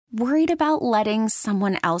Worried about letting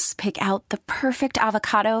someone else pick out the perfect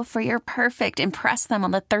avocado for your perfect impress them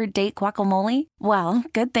on the third date guacamole? Well,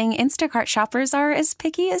 good thing Instacart shoppers are as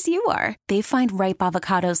picky as you are. They find ripe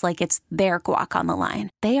avocados like it's their guac on the line.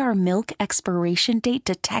 They are milk expiration date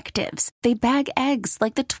detectives. They bag eggs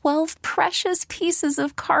like the 12 precious pieces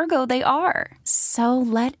of cargo they are. So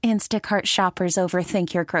let Instacart shoppers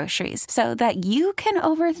overthink your groceries so that you can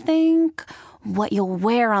overthink what you'll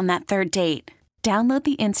wear on that third date. Download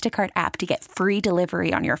the Instacart app to get free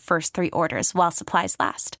delivery on your first 3 orders while supplies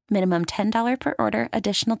last. Minimum $10 per order.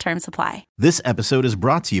 Additional terms apply. This episode is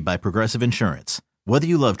brought to you by Progressive Insurance. Whether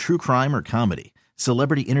you love true crime or comedy,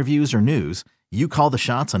 celebrity interviews or news, you call the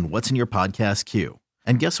shots on what's in your podcast queue.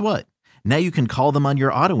 And guess what? Now you can call them on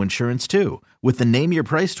your auto insurance too with the Name Your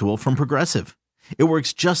Price tool from Progressive. It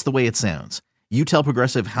works just the way it sounds. You tell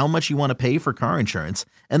Progressive how much you want to pay for car insurance,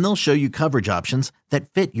 and they'll show you coverage options that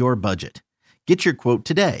fit your budget. Get your quote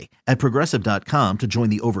today at Progressive.com to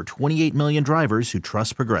join the over 28 million drivers who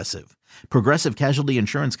trust Progressive. Progressive Casualty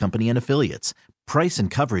Insurance Company and Affiliates. Price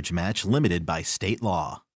and coverage match limited by state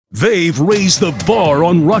law. They've raised the bar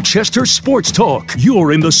on Rochester sports talk.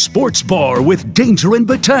 You're in the Sports Bar with Danger and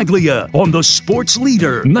Battaglia on the Sports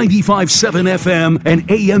Leader, 95.7 FM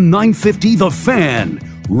and AM 950 The Fan,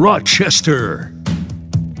 Rochester.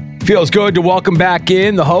 Feels good to welcome back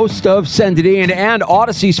in the host of Send It In and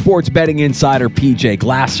Odyssey Sports Betting Insider, PJ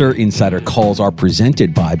Glasser. Insider calls are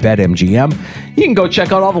presented by BetMGM. You can go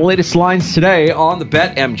check out all the latest lines today on the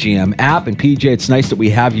BetMGM app. And PJ, it's nice that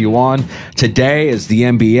we have you on today as the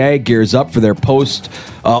NBA gears up for their post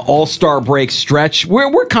All-Star break stretch.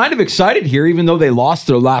 We're kind of excited here, even though they lost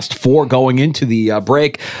their last 4 going into the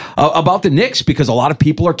break, about the Knicks, because a lot of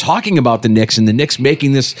people are talking about the Knicks and the Knicks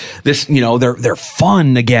making this they're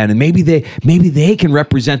fun again. And maybe they can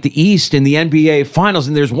represent the East in the NBA Finals.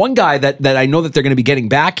 And there's one guy that I know that they're going to be getting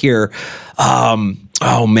back here.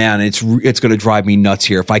 Oh man, it's going to drive me nuts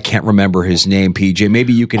here if I can't remember his name, PJ.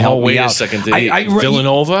 Maybe you can help me out. Wait a second.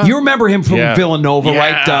 Villanova? You remember him from Villanova,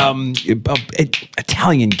 right?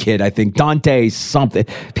 Italian kid, I think. Dante something.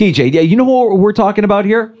 PJ, you know who we're talking about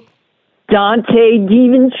here? Dante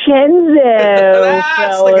DiVincenzo.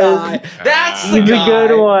 That's the guy. That's the guy. He's a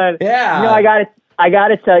good one. Yeah. I got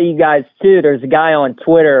to tell you guys too. There's a guy on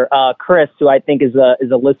Twitter, Chris, who I think is a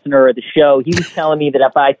listener of the show. He was telling me that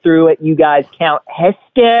if I threw it, you guys count Hesto.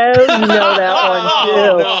 You know that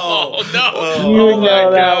one too. No. You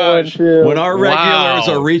know that one too. When our regulars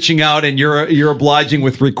are reaching out and you're obliging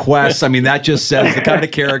with requests, I mean that just says the kind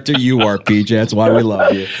of character you are, PJ. That's why we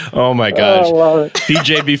love you. Oh my gosh, I love it.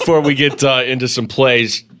 PJ. Before we get into some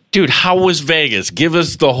plays. Dude, how was Vegas? Give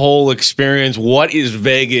us the whole experience. What is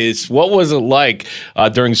Vegas? What was it like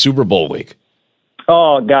during Super Bowl week?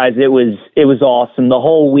 Oh, guys, it was awesome. The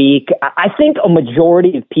whole week. I think a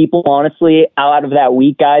majority of people, honestly, out of that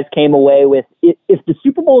week, guys, came away with, if the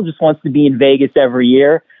Super Bowl just wants to be in Vegas every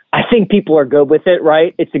year, I think people are good with it,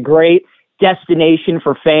 right? It's a great destination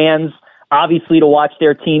for fans, obviously, to watch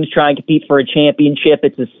their teams try and compete for a championship.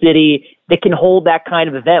 It's a city that can hold that kind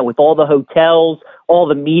of event with all the hotels, all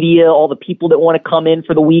the media, all the people that want to come in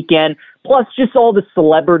for the weekend, plus just all the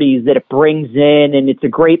celebrities that it brings in. And it's a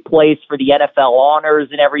great place for the NFL honors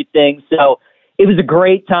and everything. So it was a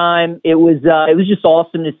great time. It was just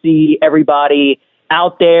awesome to see everybody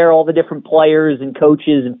out there, all the different players and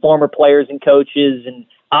coaches and former players and coaches, and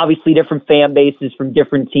obviously different fan bases from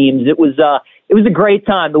different teams. It was a great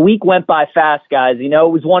time. The week went by fast, guys. You know,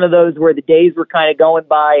 it was one of those where the days were kind of going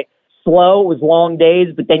by slow. It was long days,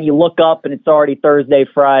 but then you look up and it's already Thursday,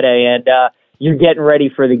 Friday, and you're getting ready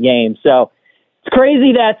for the game. So it's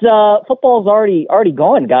crazy that football's already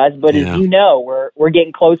gone, guys. But as you know, we're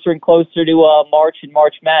getting closer and closer to March and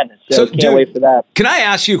March Madness. So can't wait for that. Can I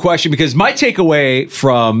ask you a question? Because my takeaway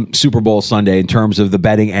from Super Bowl Sunday in terms of the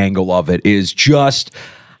betting angle of it is just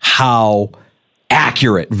how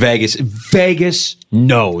accurate Vegas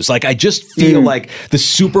knows. Like, I just feel like the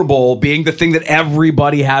Super Bowl being the thing that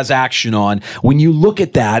everybody has action on, when you look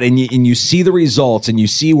at that and you see the results and you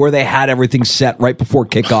see where they had everything set right before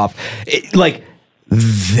kickoff,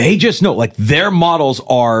 they just know, like, their models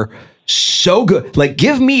are so good. Like,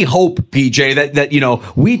 give me hope, PJ, that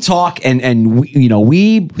we talk and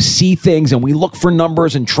we see things and we look for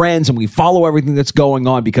numbers and trends and we follow everything that's going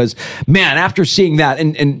on, because, man, after seeing that,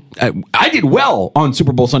 and I did well on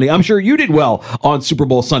Super Bowl Sunday. I'm sure you did well on Super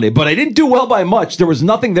Bowl Sunday, but I didn't do well by much. There was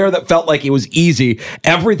nothing there that felt like it was easy.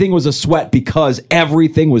 Everything was a sweat because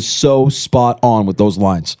everything was so spot on with those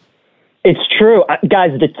lines. It's true.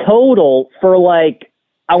 Guys, the total for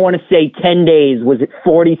I want to say 10 days was at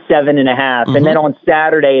 47.5. And then on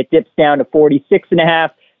Saturday, it dips down to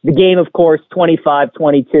 46.5. The game, of course, 25,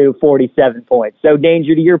 22, 47 points. So,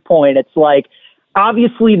 Danger, to your point, it's like,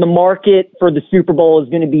 obviously the market for the Super Bowl is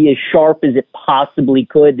going to be as sharp as it possibly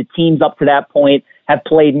could. The teams up to that point have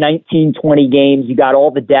played 19, 20 games. You got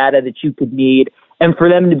all the data that you could need. And for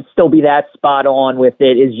them to still be that spot on with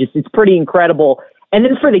it is just, it's pretty incredible. And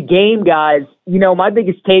then for the game, guys, my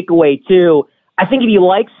biggest takeaway too, I think if you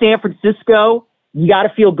like San Francisco, you got to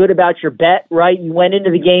feel good about your bet, right? You went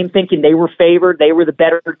into the game thinking they were favored. They were the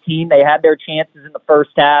better team. They had their chances in the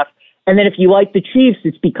first half. And then if you like the Chiefs,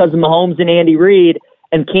 it's because of Mahomes and Andy Reid,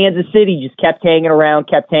 and Kansas City just kept hanging around.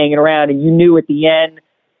 And you knew at the end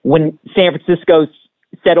when San Francisco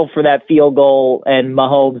settled for that field goal and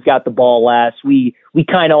Mahomes got the ball last, we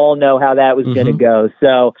kind of all know how that was going to go.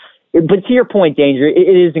 So, but to your point, Danger,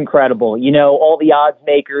 it is incredible. All the odds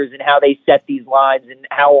makers and how they set these lines and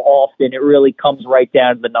how often it really comes right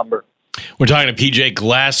down to the number. We're talking to PJ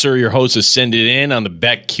Glasser, your host of Send It In on the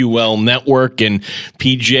BetQL network. And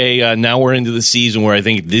PJ, now we're into the season where I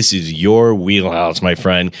think this is your wheelhouse, my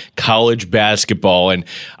friend, college basketball. And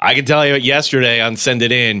I can tell you yesterday on Send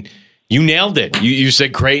It In, you nailed it. You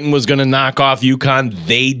said Creighton was going to knock off UConn.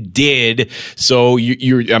 They did. So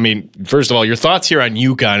first of all, your thoughts here on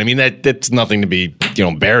UConn. I mean, that's nothing to be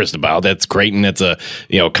embarrassed about. That's Creighton. That's a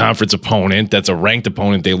conference opponent. That's a ranked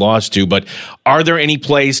opponent they lost to. But are there any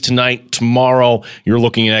plays tonight, tomorrow, you're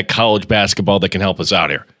looking at college basketball that can help us out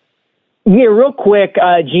here? Yeah, real quick,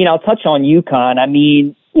 Gene, I'll touch on UConn. I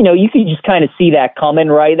mean, you could just kind of see that coming,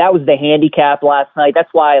 right? That was the handicap last night. That's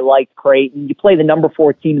why I liked Creighton. You play the number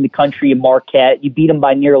 4 team in the country in Marquette. You beat them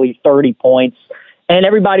by nearly 30 points. And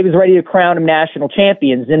everybody was ready to crown them national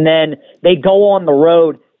champions. And then they go on the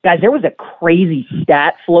road. Guys, there was a crazy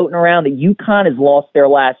stat floating around that UConn has lost their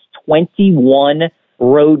last 21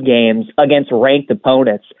 road games against ranked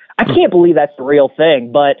opponents. I can't believe that's the real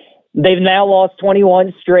thing, but they've now lost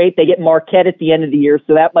 21 straight. They get Marquette at the end of the year,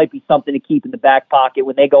 so that might be something to keep in the back pocket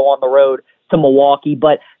when they go on the road to Milwaukee.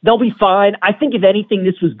 But they'll be fine. I think, if anything,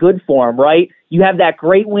 this was good for them, right? You have that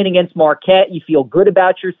great win against Marquette. You feel good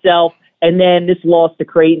about yourself. And then this loss to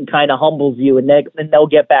Creighton kind of humbles you, and they'll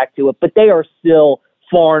get back to it. But they are still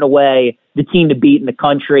far and away the team to beat in the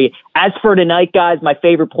country. As for tonight, guys, my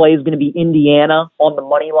favorite play is going to be Indiana on the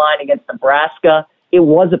money line against Nebraska. It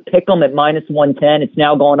was a pick'em at -110. It's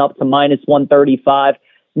now going up to -135.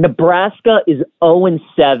 Nebraska is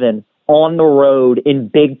 0-7 on the road in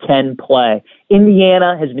Big Ten play.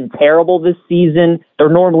 Indiana has been terrible this season. They're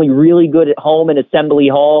normally really good at home in Assembly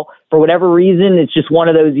Hall. For whatever reason, it's just one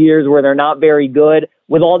of those years where they're not very good.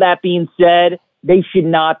 With all that being said, they should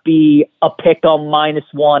not be a pick'em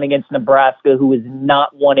 -1 against Nebraska, who has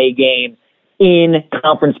not won a game in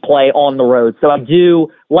conference play on the road. So I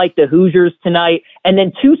do like the Hoosiers tonight. And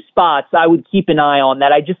then 2 spots I would keep an eye on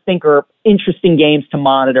that I just think are interesting games to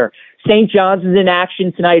monitor. St. John's is in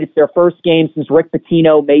action tonight. It's their first game since Rick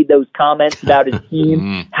Pitino made those comments about his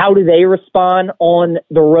team. How do they respond on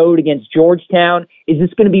the road against Georgetown? Is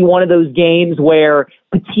this going to be one of those games where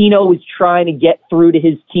Pitino is trying to get through to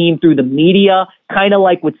his team through the media, kind of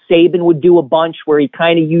like what Saban would do a bunch, where he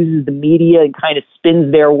kind of uses the media and kind of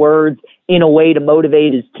spins their words in a way to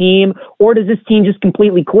motivate his team? Or does this team just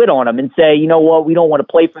completely quit on him and say, you know what, we don't want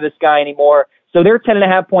to play for this guy anymore? So they're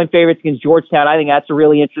 10.5-point favorites against Georgetown. I think that's a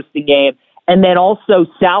really interesting game. And then also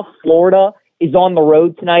South Florida is on the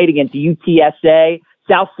road tonight against UTSA.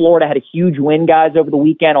 South Florida had a huge win, guys, over the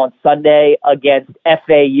weekend on Sunday against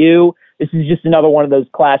FAU. This is just another one of those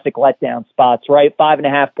classic letdown spots, right?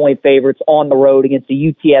 5.5-point favorites on the road against a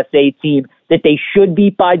UTSA team that they should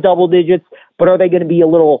beat by double digits, but are they going to be a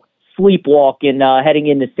little sleepwalking heading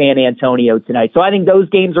into San Antonio tonight? So I think those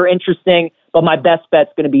games are interesting, but my best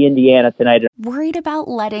bet's going to be Indiana tonight. Worried about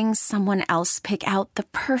letting someone else pick out the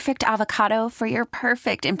perfect avocado for your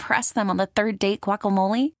perfect impress them on the third date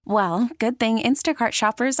guacamole? Well, good thing Instacart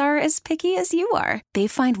shoppers are as picky as you are. They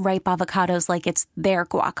find ripe avocados like it's their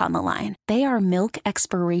guac on the line. They are milk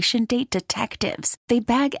expiration date detectives. They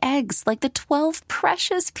bag eggs like the 12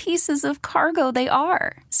 precious pieces of cargo they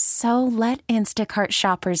are. So let Instacart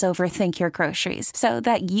shoppers overthink your groceries so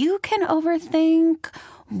that you can overthink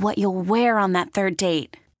what you'll wear on that third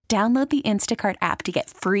date. Download the Instacart app to get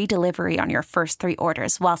free delivery on your first 3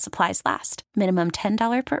 orders while supplies last. Minimum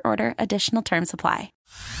 $10 per order. Additional terms apply.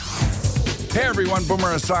 Hey everyone, Boomer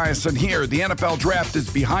Esiason here. The NFL draft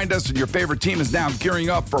is behind us and your favorite team is now gearing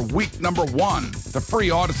up for week number 1. The free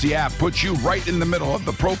Odyssey app puts you right in the middle of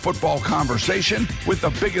the pro football conversation with the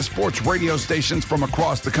biggest sports radio stations from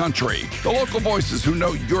across the country. The local voices who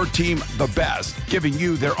know your team the best, giving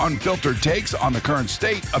you their unfiltered takes on the current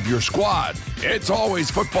state of your squad. It's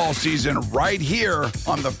always football season right here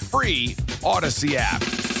on the free Odyssey app.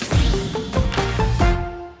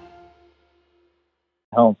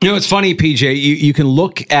 It's funny, PJ, you can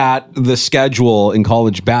look at the schedule in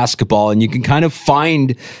college basketball and you can kind of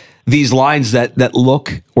find these lines that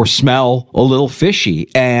look or smell a little fishy.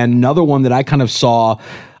 And another one that I kind of saw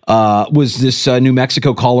was this New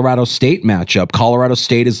Mexico-Colorado State matchup. Colorado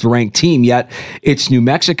State is the ranked team, yet it's New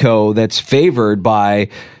Mexico that's favored by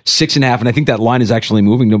 6.5, and I think that line is actually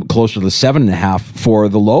moving closer to the 7.5 for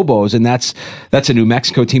the Lobos, and that's a New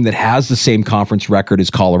Mexico team that has the same conference record as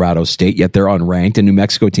Colorado State, yet they're unranked. A New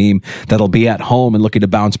Mexico team that'll be at home and looking to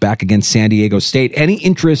bounce back against San Diego State. Any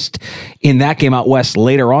interest in that game out west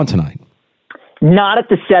later on tonight? Not at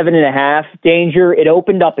the 7.5, Danger. It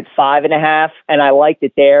opened up at 5.5, and I liked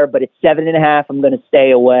it there, but at 7.5, I'm going to stay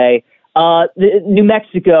away. New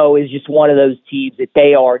Mexico is just one of those teams that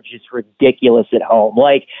they are just ridiculous at home.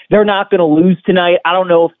 Like, they're not going to lose tonight. I don't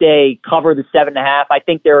know if they cover the 7.5. I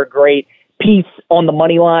think they're a great piece on the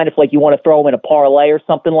money line if, like, you want to throw them in a parlay or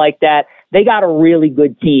something like that. They got a really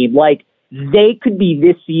good team. Like, they could be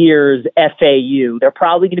this year's FAU. They're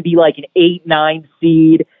probably going to be like an 8-9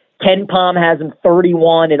 seed. Ken Pom has them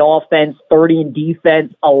 31 in offense, 30 in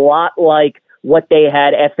defense, a lot like what they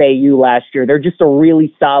had FAU last year. They're just a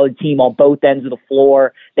really solid team on both ends of the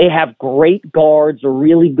floor. They have great guards, a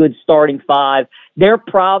really good starting five. Their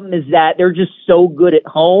problem is that they're just so good at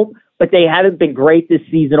home, but they haven't been great this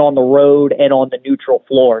season on the road and on the neutral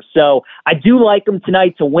floor. So I do like them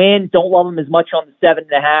tonight to win. Don't love them as much on the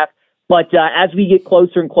 7.5. But as we get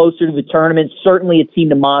closer and closer to the tournament, certainly a team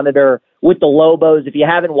to monitor with the Lobos. If you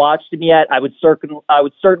haven't watched them yet, I would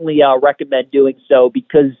certainly recommend doing so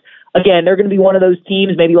because, again, they're going to be one of those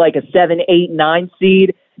teams, maybe like a 7, 8, 9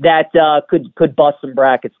 seed that could bust some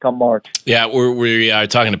brackets come March. Yeah, we are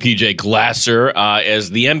talking to PJ Glasser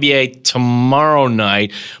as the NBA tomorrow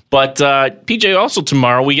night. But PJ, also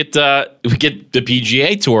tomorrow we get the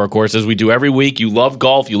PGA Tour, of course, as we do every week. You love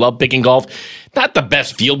golf. You love picking golf. Not the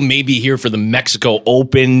best field, maybe here for the Mexico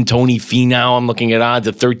Open. Tony Finau, I'm looking at odds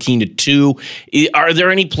of 13-2. Are there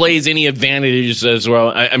any plays, any advantages as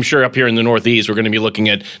well? I'm sure up here in the Northeast, we're going to be looking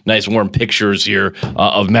at nice warm pictures here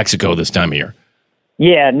of Mexico this time of year.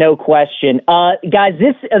 Yeah, no question. Guys,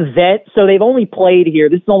 this event, so they've only played here.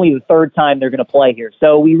 This is only the third time they're going to play here.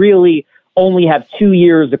 So we really only have 2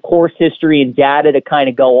 years of course history and data to kind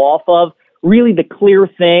of go off of. Really the clear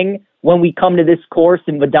thing when we come to this course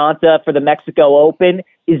in Vedanta for the Mexico Open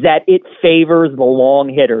is that it favors the long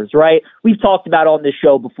hitters, right? We've talked about on this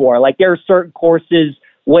show before. Like, there are certain courses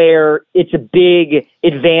where it's a big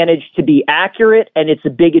advantage to be accurate and it's a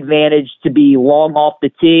big advantage to be long off the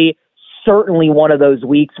tee. Certainly one of those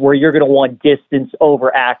weeks where you're going to want distance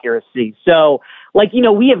over accuracy. So,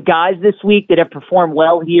 we have guys this week that have performed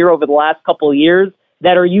well here over the last couple of years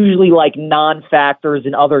that are usually like non-factors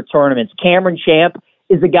in other tournaments. Cameron Champ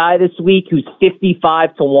is a guy this week who's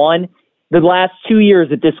 55-1. The last 2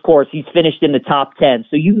 years at this course, he's finished in the top 10.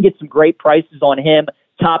 So you can get some great prices on him,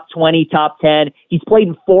 top 20, top 10. He's played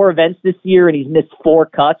in 4 events this year, and he's missed 4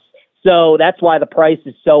 cuts. So that's why the price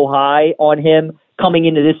is so high on him coming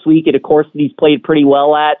into this week at a course that he's played pretty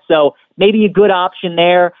well at. So maybe a good option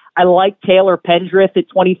there. I like Taylor Pendrith at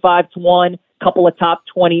 25-1. Couple of top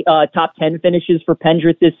 10 finishes for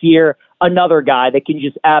Pendrith this year. Another guy that can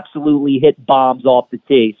just absolutely hit bombs off the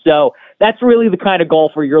tee. So that's really the kind of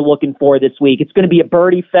golfer you're looking for this week. It's going to be a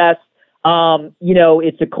birdie fest.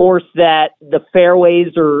 It's a course that the fairways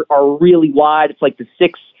are really wide. It's like the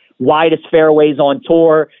 6 widest fairways on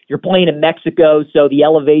tour. You're playing in Mexico, so the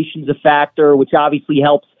elevation's a factor, which obviously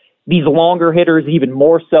helps these longer hitters even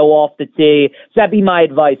more so off the tee. So that'd be my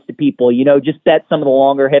advice to people. Just bet some of the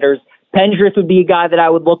longer hitters. Pendrith would be a guy that I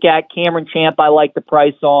would look at. Cameron Champ, I like the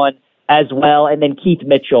price on as well. And then Keith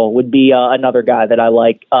Mitchell would be another guy that I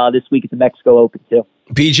like this week at the Mexico Open too.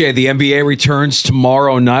 PJ, the NBA returns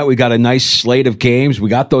tomorrow night. We got a nice slate of games. We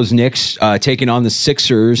got those Knicks taking on the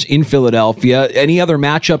Sixers in Philadelphia. Any other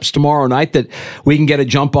matchups tomorrow night that we can get a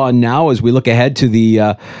jump on now as we look ahead to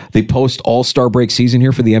the post All-Star break season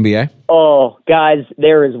here for the NBA? Oh, guys,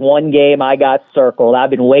 there is one game I got circled. I've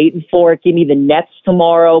been waiting for it. Give me the Nets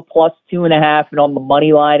tomorrow, plus 2.5, and on the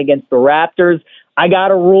money line against the Raptors. I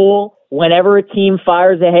got a rule. Whenever a team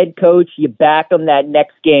fires a head coach, you back them that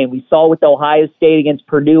next game. We saw with Ohio State against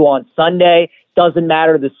Purdue on Sunday. Doesn't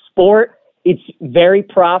matter the sport. It's very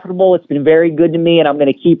profitable. It's been very good to me, and I'm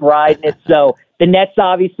going to keep riding it. So the Nets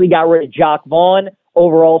obviously got rid of Jacque Vaughn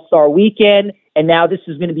over All-Star Weekend, and now this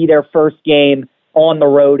is going to be their first game on the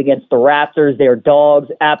road against the Raptors. They're dogs.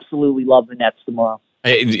 Absolutely love the Nets tomorrow.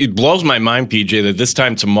 It blows my mind, PJ, that this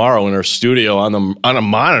time tomorrow in our studio on a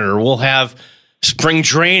monitor, we'll have spring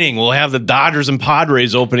training. We'll have the Dodgers and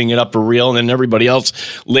Padres opening it up for real, and then everybody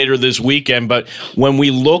else later this weekend. But when we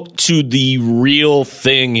look to the real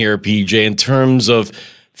thing here, PJ, in terms of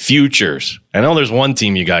futures, I know there's one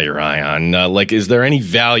team you got your eye on. Is there any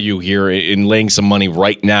value here in laying some money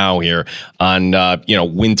right now here on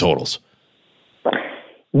win totals?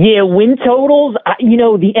 Yeah, win totals.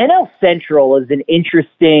 The NL Central is an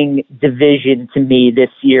interesting division to me this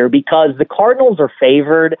year because the Cardinals are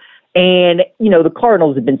favored. And, the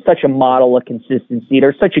Cardinals have been such a model of consistency.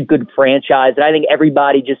 They're such a good franchise. And I think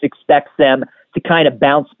everybody just expects them to kind of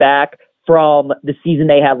bounce back from the season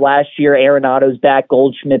they had last year. Arenado's back.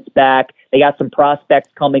 Goldschmidt's back. They got some prospects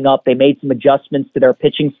coming up. They made some adjustments to their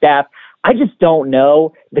pitching staff. I just don't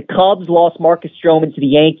know. The Cubs lost Marcus Stroman to the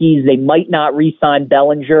Yankees. They might not re-sign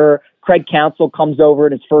Bellinger. Craig Counsell comes over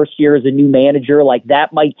in his first year as a new manager.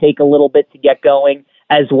 That might take a little bit to get going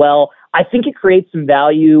as well. I think it creates some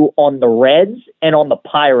value on the Reds and on the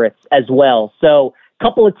Pirates as well. So a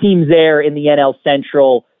couple of teams there in the NL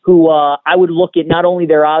Central who I would look at not only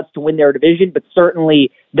their odds to win their division, but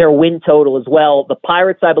certainly their win total as well. The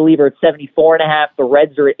Pirates, I believe, are at 74.5. The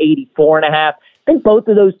Reds are at 84.5. I think both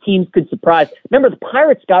of those teams could surprise. Remember, the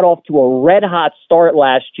Pirates got off to a red-hot start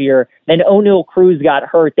last year. Then O'Neal Cruz got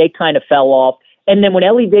hurt. They kind of fell off. And then when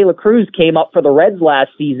Ellie De La Cruz came up for the Reds last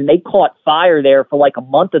season, they caught fire there for a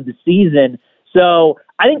month of the season. So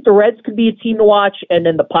I think the Reds could be a team to watch, and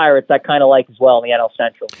then the Pirates I kind of like as well in the NL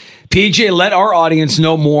Central. PJ, let our audience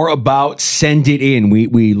know more about Send It In.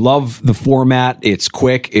 We love the format. It's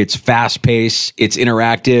quick, it's fast-paced, it's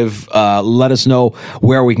interactive. Let us know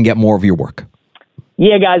where we can get more of your work.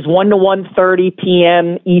 Yeah, guys, 1 to 1:30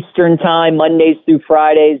 p.m. Eastern Time, Mondays through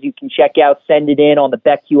Fridays. You can check out Send It In on the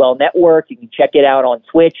BetQL network. You can check it out on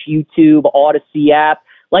Twitch, YouTube, Odyssey app.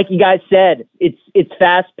 Like you guys said, it's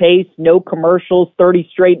fast-paced, no commercials, 30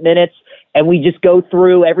 straight minutes, and we just go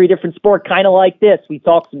through every different sport, kind of like this. We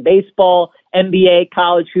talk some baseball, NBA,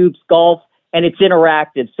 college hoops, golf, and it's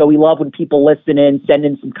interactive. So we love when people listen in, send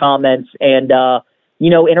in some comments, and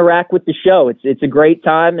interact with the show. It's a great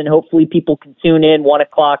time, and hopefully people can tune in 1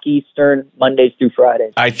 o'clock Eastern, Mondays through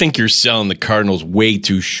Fridays. I think you're selling the Cardinals way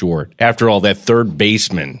too short. After all, that third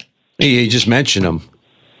baseman. You just mentioned him.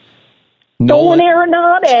 Nolan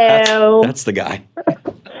Arenado. That's the guy.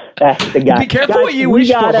 That's the guy. Be careful what you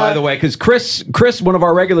wish for, by the way, because Chris, one of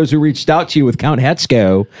our regulars who reached out to you with Count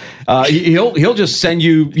Hetzko, he'll just send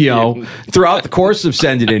you, throughout the course of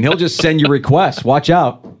Send It In, he'll just send you requests. Watch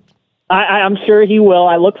out. I'm sure he will.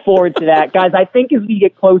 I look forward to that. Guys, I think as we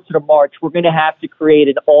get closer to March, we're going to have to create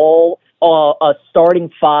a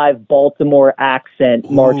starting 5 Baltimore accent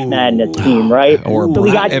March Madness team, right? So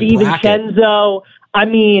we got DiVincenzo. I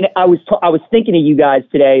mean, I was thinking of you guys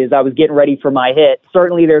today as I was getting ready for my hit.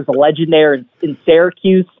 Certainly there's a legend there in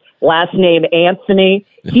Syracuse, last name Anthony.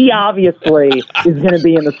 He obviously is going to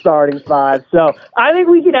be in the starting 5. So I think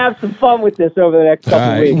we can have some fun with this over the next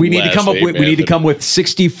couple of weeks. We need to come with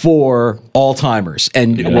 64 all-timers,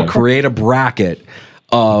 and we'll create a bracket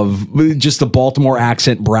of just the Baltimore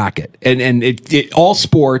accent bracket, and it all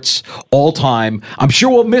sports, all time. I'm sure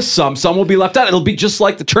we'll miss some will be left out. It'll be just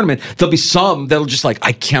like the tournament. There'll be some that'll just I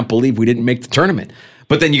can't believe we didn't make the tournament.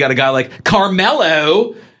 But then you got a guy like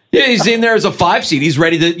Carmelo. Yeah, he's in there as a 5 seed. He's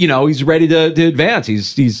ready to advance.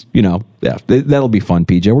 That'll be fun,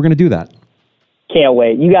 PJ. We're going to do that. Can't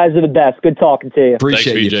wait. You guys are the best. Good talking to you.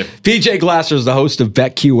 Appreciate you. PJ Glasser is the host of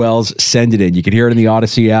BetQL's Send It In. You can hear it in the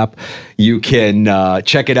Odyssey app. You can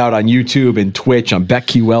check it out on YouTube and Twitch on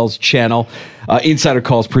BetQL's channel. Insider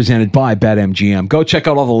Calls presented by BetMGM. Go check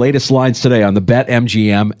out all the latest lines today on the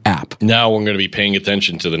BetMGM app. Now we're going to be paying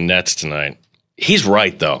attention to the Nets tonight. He's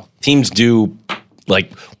right, though. Teams do...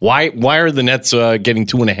 why are the Nets getting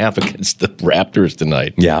 2.5 against the Raptors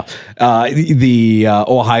tonight? Yeah. The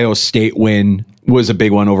Ohio State win was a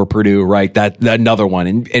big one over Purdue, right? That another one.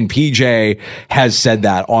 And PJ has said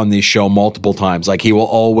that on this show multiple times. He will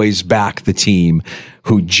always back the team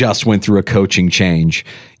who just went through a coaching change.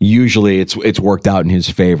 Usually it's worked out in his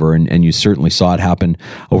favor, and you certainly saw it happen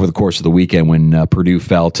over the course of the weekend when Purdue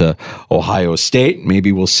fell to Ohio State.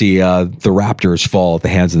 Maybe we'll see the Raptors fall at the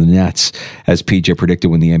hands of the Nets, as PJ predicted,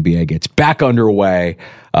 when the NBA gets back underway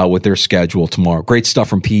with their schedule tomorrow. Great stuff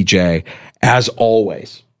from PJ, as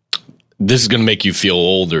always. This is going to make you feel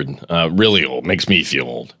older, really old. Makes me feel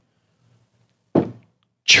old.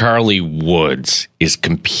 Charlie Woods is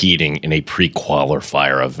competing in a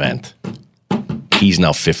pre-qualifier event. He's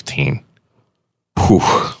now 15. Whew.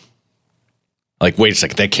 Wait a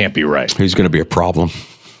second, that can't be right. He's going to be a problem.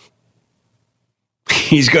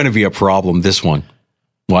 He's going to be a problem, this one.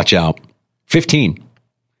 Watch out. 15.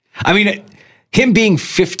 I mean, him being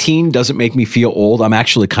 15 doesn't make me feel old. I'm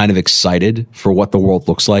actually kind of excited for what the world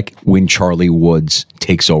looks like when Charlie Woods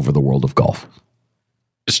takes over the world of golf.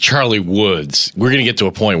 It's Charlie Woods. We're going to get to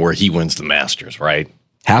a point where he wins the Masters, right?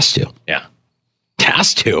 Has to. Yeah.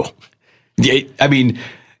 Has to. I mean,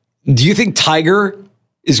 do you think Tiger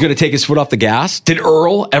is going to take his foot off the gas? Did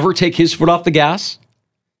Earl ever take his foot off the gas?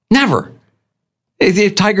 Never.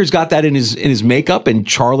 If Tiger's got that in his makeup, and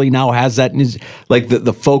Charlie now has that in his, like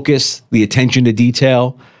the focus, the attention to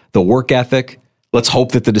detail, the work ethic. Let's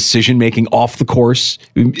hope that the decision making off the course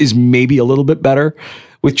is maybe a little bit better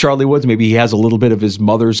with Charlie Woods. Maybe he has a little bit of his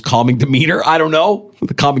mother's calming demeanor. I don't know,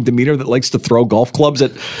 the calming demeanor that likes to throw golf clubs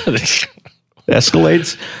at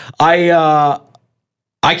Escalades.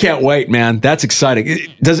 I can't wait, man. That's exciting.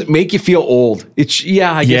 Does it make you feel old? I guess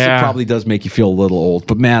it probably does make you feel a little old.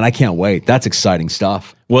 But, man, I can't wait. That's exciting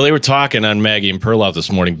stuff. Well, they were talking on Maggie and Perloff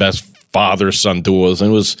this morning, best father-son duos,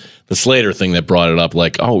 and it was the Slater thing that brought it up.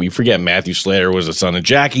 Like, oh, you forget Matthew Slater was the son of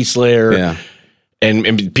Jackie Slater. Yeah.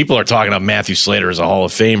 And people are talking about Matthew Slater as a Hall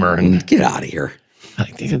of Famer. And get out of here.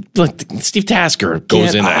 Look, Steve Tasker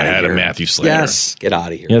goes in ahead of Matthew Slater. Yes, get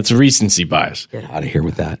out of here. Yeah, it's a recency bias. Get out of here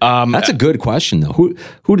with that. That's a good question, though.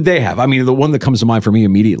 Who did they have? I mean, the one that comes to mind for me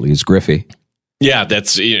immediately is Griffey. Yeah,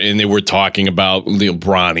 and they were talking about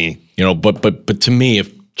Bronny, but to me,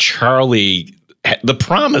 if Charlie, the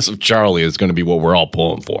promise of Charlie is going to be what we're all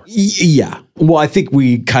pulling for. Yeah. Well, I think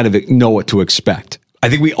we kind of know what to expect. I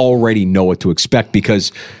think we already know what to expect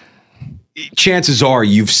because chances are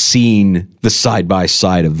you've seen the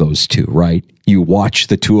side-by-side of those two, right? You watch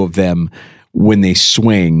the two of them when they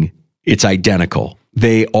swing, it's identical.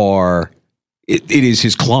 They are, it is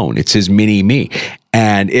his clone. It's his mini-me.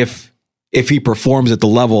 And if he performs at the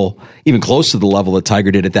level, even close to the level that Tiger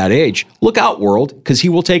did at that age, look out, world, because he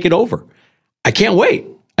will take it over. I can't wait.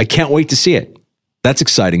 I can't wait to see it. That's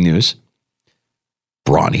exciting news.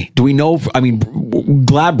 Bronny. Do we know? I mean,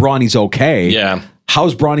 glad Bronny's okay. Yeah.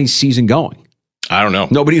 How's Bronny's season going? I don't know.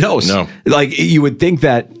 Nobody knows. No. Like, you would think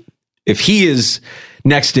that if he is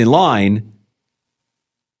next in line,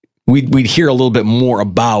 we'd hear a little bit more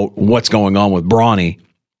about what's going on with Bronny.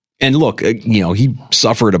 And look, he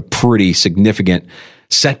suffered a pretty significant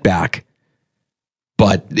setback,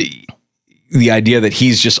 but the idea that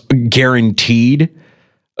he's just guaranteed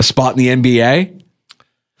a spot in the NBA.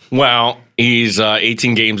 Well, he's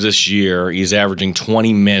 18 games this year. He's averaging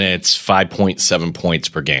 20 minutes, 5.7 points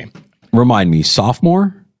per game. Remind me,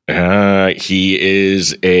 sophomore? He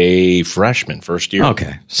is a freshman, first year.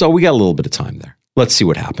 Okay, so we got a little bit of time there. Let's see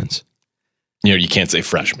what happens. You can't say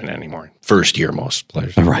freshman anymore. First year, most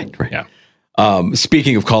players. Right. Yeah.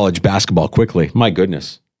 Speaking of college basketball, quickly, my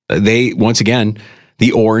goodness. They, once again,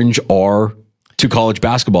 the Orange are to college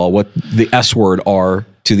basketball what the S word are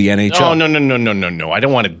to the NHL. Oh, no. I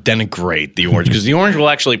don't want to denigrate the Orange because the Orange will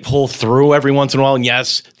actually pull through every once in a while. And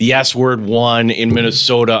yes, the S word won in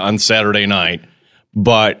Minnesota on Saturday night,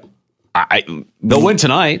 but they'll win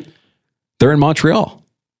tonight. They're in Montreal.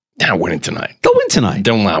 They're not winning tonight. They'll win tonight.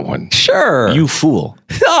 Don't not win. Sure. You fool.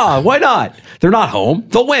 Why not? They're not home.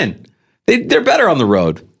 They'll win. They're better on the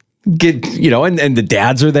road. And the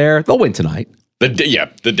dads are there. They'll win tonight. The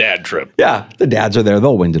dad trip. Yeah, the dads are there.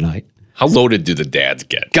 They'll win tonight. How loaded do the dads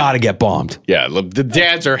get? Got to get bombed. Yeah, look, the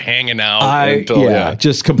dads are hanging out.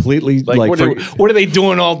 Just completely. What are they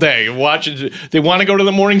doing all day? Watching? They want to go to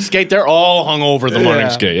the morning skate. They're all hung over the morning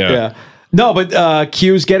skate. Yeah. No, but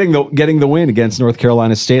Q's getting the win against North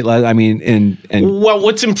Carolina State. I mean, and well,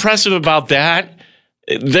 what's impressive about that?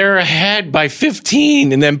 They're ahead by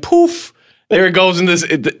 15, and then poof, there it goes in this.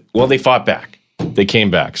 Well, they fought back. They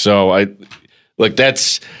came back. So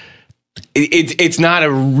that's. It's not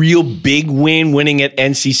a real big win winning at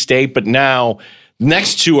NC State, but now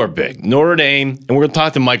next two are big. Notre Dame, and we're going to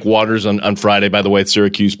talk to Mike Waters on Friday, by the way, at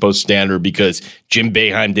Syracuse Post-Standard, because Jim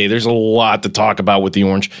Boeheim Day, there's a lot to talk about with the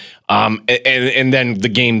Orange. And then the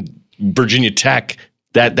game, Virginia Tech,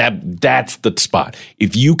 that's the spot.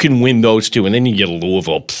 If you can win those two, and then you get a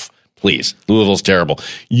Louisville, please, Louisville's terrible.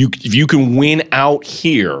 If you can win out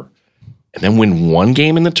here and then win one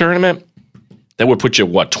game in the tournament, that would put you,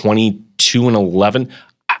 22-11?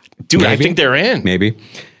 Dude, maybe. I think they're in. Maybe.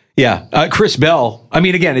 Yeah. Chris Bell, I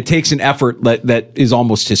mean, again, it takes an effort that is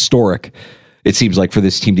almost historic, it seems like, for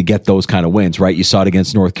this team to get those kind of wins, right? You saw it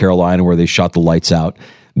against North Carolina where they shot the lights out.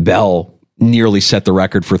 Bell nearly set the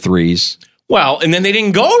record for threes. Well, and then they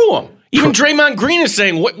didn't go to him. Even Draymond Green is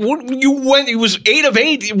saying, what you went, it was 8 of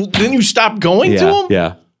 8, then you stopped going to him?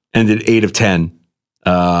 Yeah. Ended 8 of 10.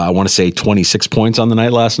 I want to say 26 points on the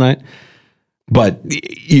night last night. But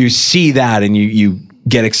you see that and you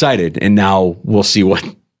get excited, and now we'll see what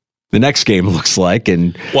the next game looks like.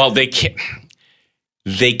 And well, they can't.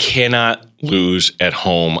 they cannot lose at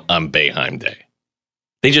home on Boeheim Day.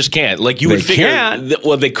 They just can't. Like you would figure,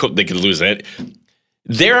 they could lose it.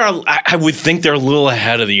 I would think they're a little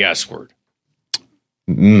ahead of the S word.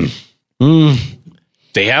 They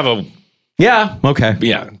have a okay.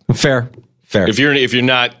 Fair. If you're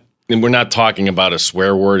not, and we're not talking about a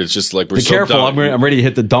swear word. It's just like we're Be careful. I'm ready to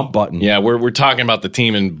hit the dump button. Yeah, we're talking about the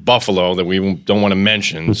team in Buffalo that we don't want to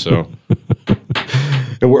mention. So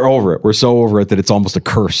we're over it. We're so over it that it's almost a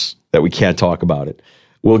curse that we can't talk about it.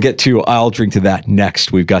 We'll get to I'll drink to that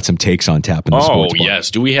next. We've got some takes on tap in the sports bar.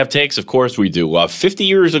 Yes. Do we have takes? Of course we do. 50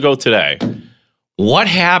 years ago today, what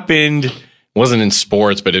happened? Wasn't in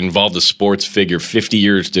sports, but it involved a sports figure 50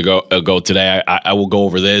 years ago today. I will go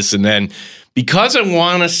over this. And then because I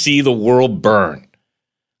want to see the world burn,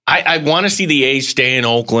 I want to see the A's stay in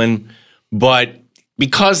Oakland, but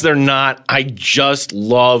because they're not, I just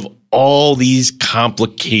love all these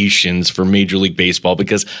complications for Major League Baseball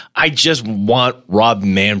because I just want Rob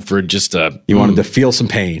Manfred just to... You wanted to feel some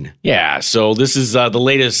pain. Yeah, so this is the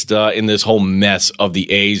latest in this whole mess of the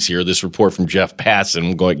A's here. This report from Jeff Passan.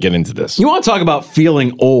 We'll go get into this. You want to talk about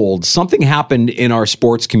feeling old? Something happened in our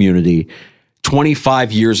sports community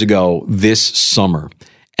 25 years ago this summer,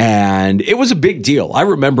 and it was a big deal. I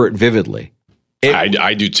remember it vividly.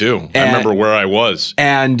 I do too. I remember where I was.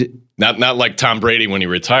 And... Not like Tom Brady when he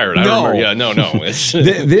retired. I remember. Yeah, no.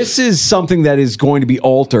 This is something that is going to be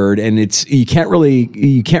altered, and you can't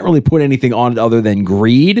really put anything on it other than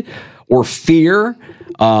greed or fear.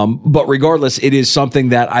 But regardless, it is something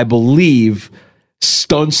that I believe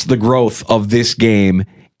stunts the growth of this game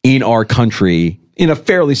in our country in a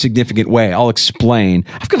fairly significant way. I'll explain.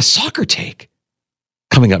 I've got a soccer take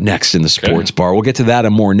coming up next in the sports bar. We'll get to that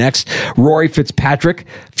and more next. Rory Fitzpatrick,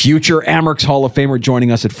 future Amerks Hall of Famer,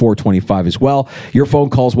 joining us at 4:25 as well. Your phone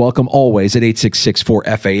calls welcome always at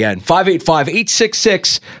 866-4FAN,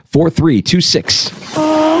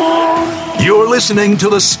 585-866-4326. You're listening to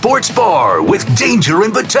the Sports Bar with Danger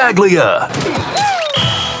and Battaglia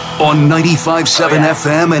on 95.7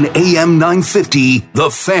 FM and AM 950,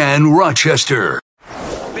 The Fan, Rochester.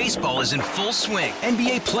 Baseball is in full swing.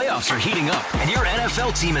 NBA playoffs are heating up, and your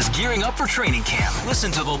NFL team is gearing up for training camp.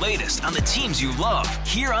 Listen to the latest on the teams you love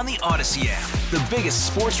here on the Odyssey app. The biggest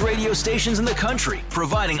sports radio stations in the country,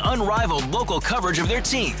 providing unrivaled local coverage of their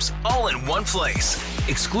teams, all in one place.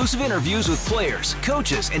 Exclusive interviews with players,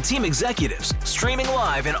 coaches, and team executives, streaming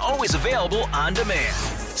live and always available on demand.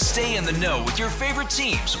 Stay in the know with your favorite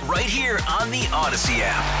teams right here on the Odyssey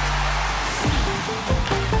app.